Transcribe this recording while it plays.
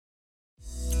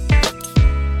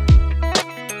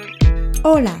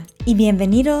Hola y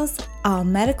bienvenidos al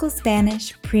Medical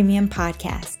Spanish Premium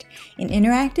Podcast, an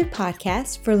interactive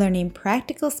podcast for learning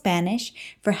practical Spanish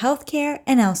for healthcare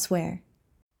and elsewhere.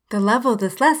 The level of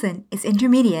this lesson is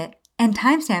intermediate, and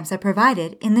timestamps are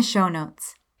provided in the show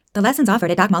notes. The lessons offered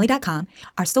at DocMolly.com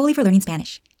are solely for learning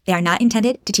Spanish. They are not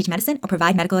intended to teach medicine or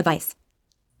provide medical advice.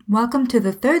 Welcome to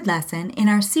the third lesson in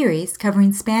our series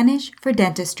covering Spanish for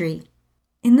dentistry.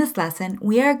 In this lesson,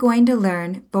 we are going to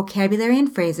learn vocabulary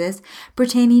and phrases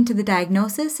pertaining to the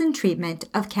diagnosis and treatment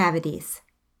of cavities.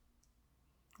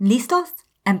 ¿Listos?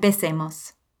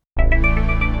 Empecemos.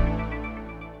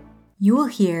 You will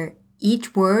hear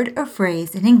each word or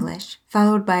phrase in English,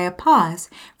 followed by a pause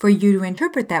for you to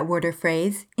interpret that word or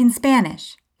phrase in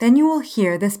Spanish. Then you will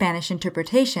hear the Spanish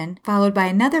interpretation, followed by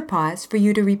another pause for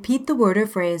you to repeat the word or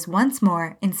phrase once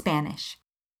more in Spanish.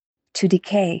 To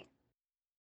decay.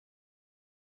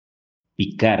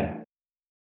 Picar,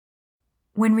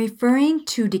 When referring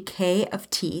to decay of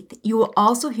teeth, you will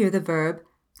also hear the verb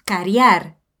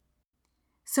cariar.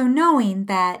 So knowing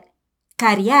that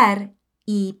cariar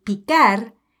y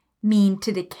picar mean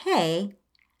to decay,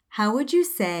 how would you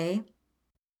say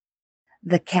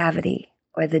The cavity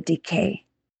or the decay.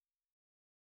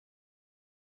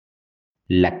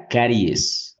 la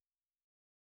caries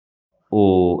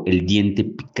o el diente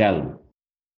picado.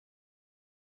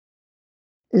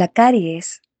 La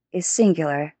caries is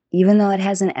singular, even though it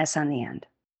has an S on the end.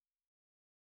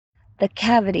 The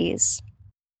cavities.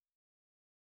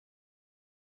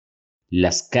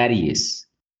 Las caries,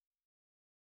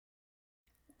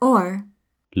 or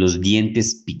los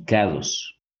dientes picados.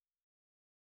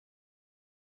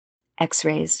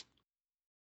 X-rays.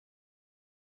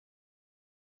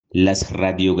 Las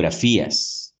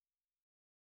radiografías,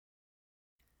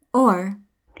 or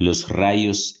los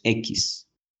rayos X.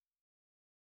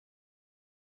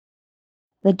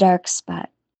 The dark spot.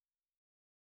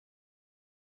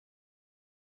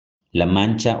 La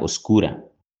mancha oscura.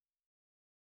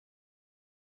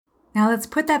 Now let's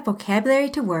put that vocabulary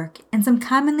to work in some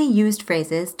commonly used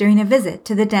phrases during a visit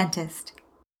to the dentist.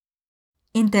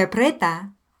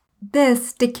 Interpreta.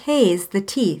 This decays the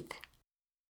teeth.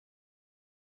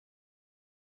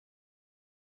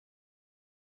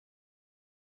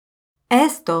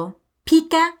 Esto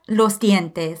pica los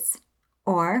dientes.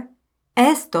 Or,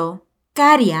 esto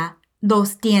caria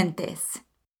los dientes.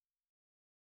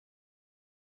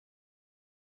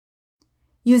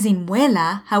 Using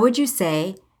muela, how would you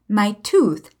say, my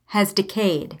tooth has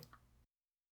decayed?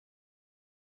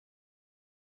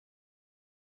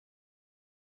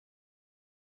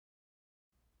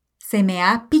 Se me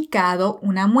ha picado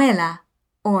una muela.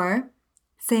 Or,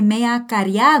 se me ha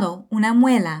cariado una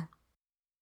muela.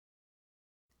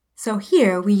 So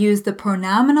here we use the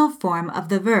pronominal form of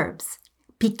the verbs,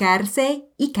 picarse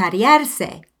y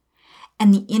cariarse,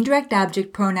 and the indirect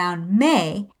object pronoun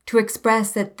me to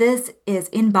express that this is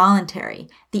involuntary.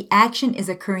 The action is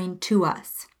occurring to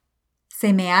us.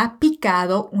 Se me ha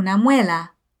picado una muela,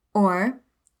 or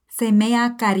se me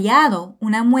ha cariado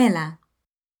una muela.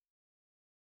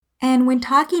 And when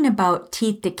talking about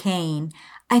teeth decaying,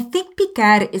 I think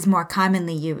picar is more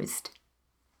commonly used.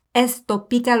 Esto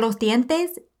pica los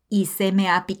dientes y se me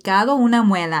ha picado una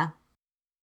muela.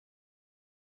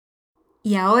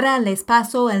 Y ahora les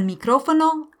paso el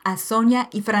micrófono a Sonia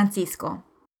y Francisco.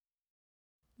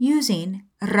 Using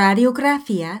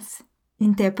radiografías,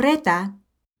 interpreta.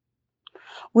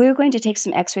 We're going to take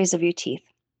some X-rays of your teeth.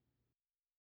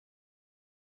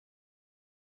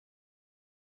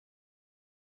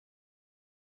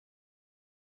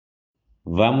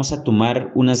 Vamos a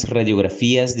tomar unas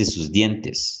radiografías de sus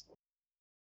dientes.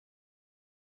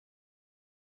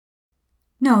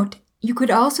 Note, you could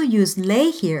also use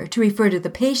le here to refer to the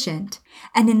patient,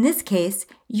 and in this case,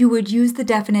 you would use the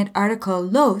definite article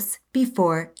los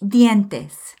before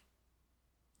dientes.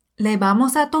 Le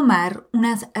vamos a tomar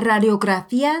unas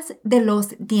radiografías de los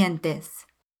dientes.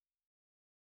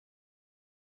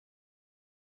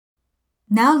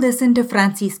 Now listen to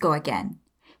Francisco again.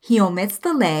 He omits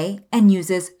the le and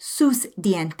uses sus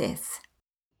dientes.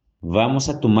 Vamos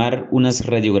a tomar unas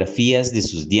radiografías de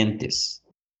sus dientes.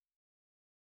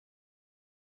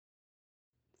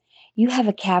 You have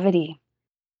a cavity.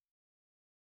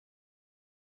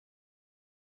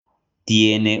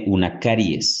 Tiene una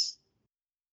caries.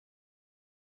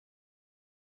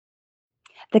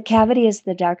 The cavity is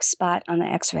the dark spot on the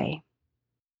X-ray.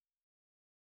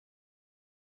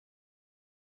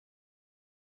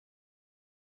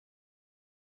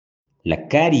 La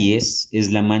caries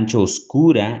es la mancha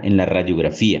oscura en la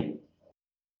radiografía.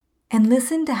 And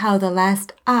listen to how the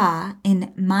last a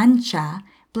in mancha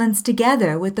blends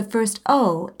together with the first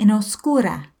o in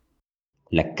oscura.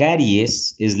 La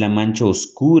caries es la mancha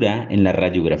oscura en la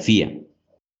radiografía.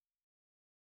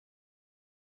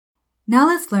 Now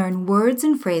let's learn words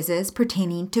and phrases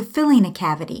pertaining to filling a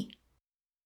cavity.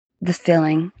 The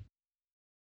filling,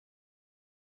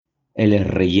 El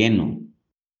relleno,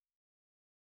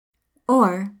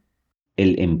 Or,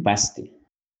 el empaste.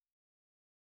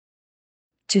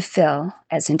 to fill,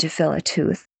 as in to fill a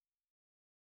tooth.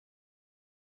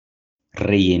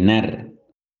 Rellenar,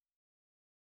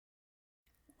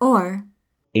 or,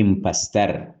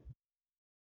 empastar.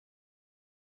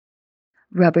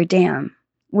 Rubber dam,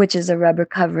 which is a rubber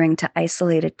covering to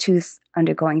isolate a tooth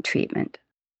undergoing treatment.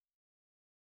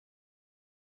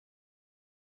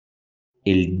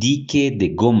 El dique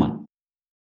de goma,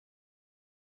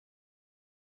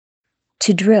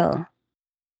 To drill,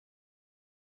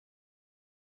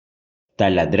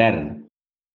 taladrar,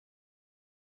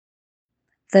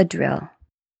 the drill.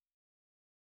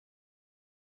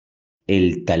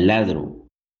 el taladro,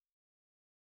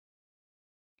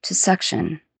 To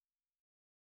suction,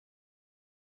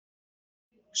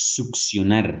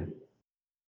 succionar,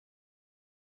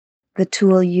 the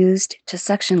tool used to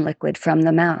suction liquid from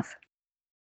the mouth.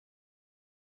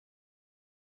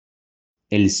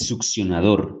 el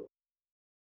succionador,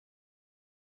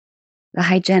 The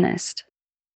hygienist,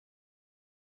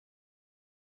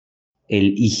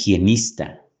 el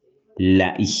higienista,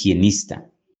 la higienista,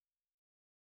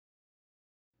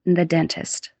 the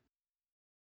dentist.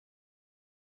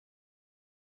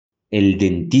 el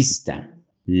dentista,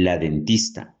 la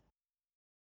dentista.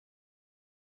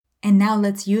 and now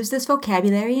let's use this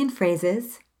vocabulary and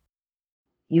phrases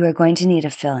You are going to need a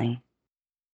filling.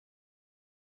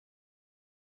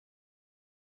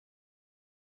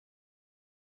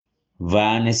 Va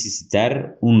a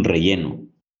necesitar un relleno.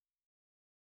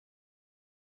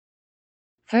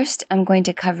 First, I'm going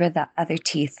to cover the other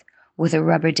teeth with a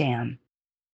rubber dam.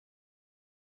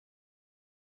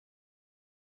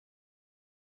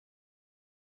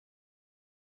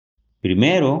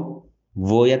 Primero,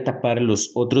 voy a tapar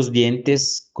los otros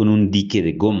dientes con un dique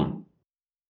de goma.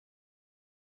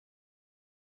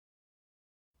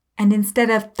 And instead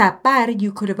of tapar,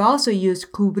 you could have also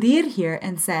used cubrir here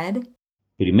and said,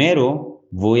 Primero,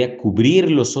 voy a cubrir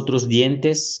los otros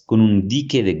dientes con un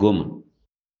dique de goma.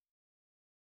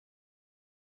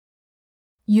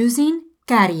 using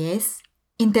caries,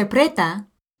 interpreta,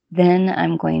 Then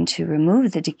I'm going to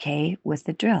remove the decay with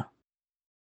the drill.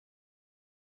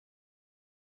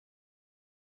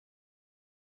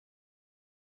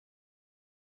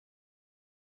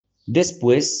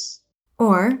 Después,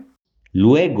 or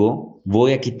luego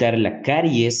voy a quitar la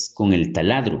caries con el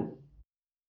taladro.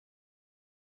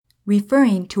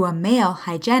 referring to a male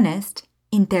hygienist,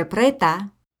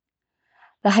 interpreta,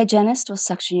 The hygienist will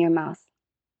suction your mouth.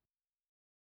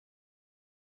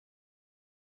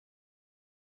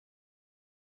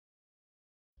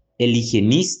 El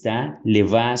higienista le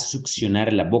va a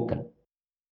succionar la boca.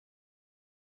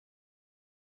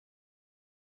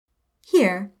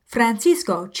 Here,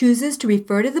 Francisco chooses to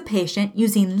refer to the patient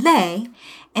using le,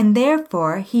 and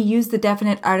therefore he used the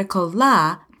definite article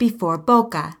la before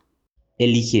boca. El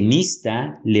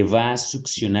higienista le va a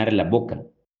succionar la boca.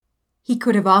 He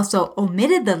could have also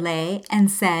omitted the le and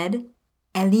said,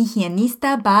 el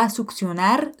higienista va a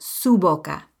succionar su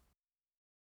boca.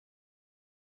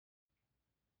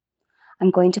 I'm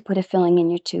going to put a filling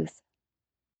in your tooth.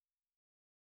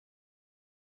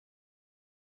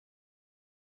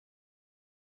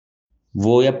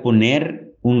 Voy a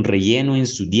poner un relleno en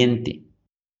su diente.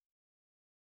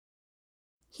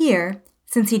 Here,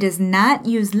 since he does not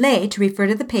use le to refer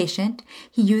to the patient,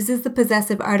 he uses the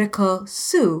possessive article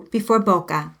su before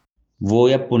boca.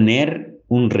 Voy a poner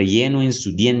un relleno en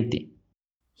su diente.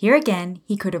 Here again,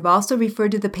 he could have also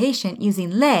referred to the patient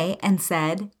using le and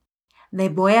said, le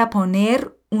voy a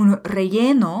poner un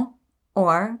relleno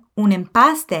or un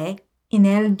empaste en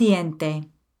el diente.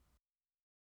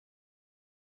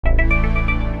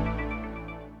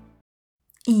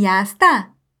 Y ya está.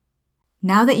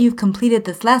 Now that you've completed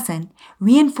this lesson,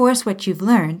 reinforce what you've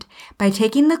learned by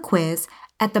taking the quiz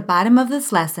at the bottom of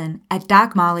this lesson at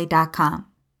docmolly.com.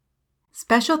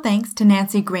 Special thanks to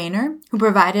Nancy Grainer, who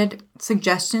provided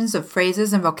suggestions of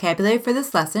phrases and vocabulary for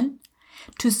this lesson,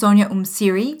 to Sonia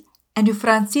Umsiri, and to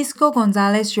Francisco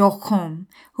Gonzalez Jochon,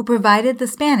 who provided the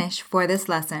Spanish for this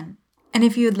lesson. And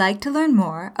if you'd like to learn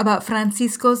more about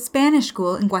Francisco's Spanish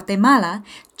school in Guatemala,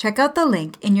 check out the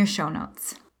link in your show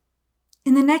notes.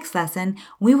 In the next lesson,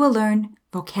 we will learn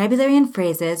vocabulary and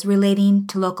phrases relating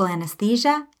to local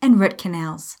anesthesia and root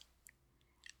canals.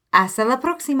 Hasta la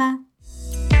próxima!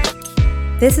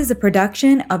 This is a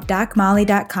production of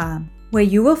DocMolly.com. where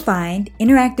you will find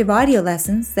interactive audio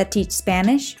lessons that teach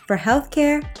Spanish for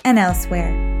healthcare and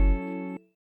elsewhere.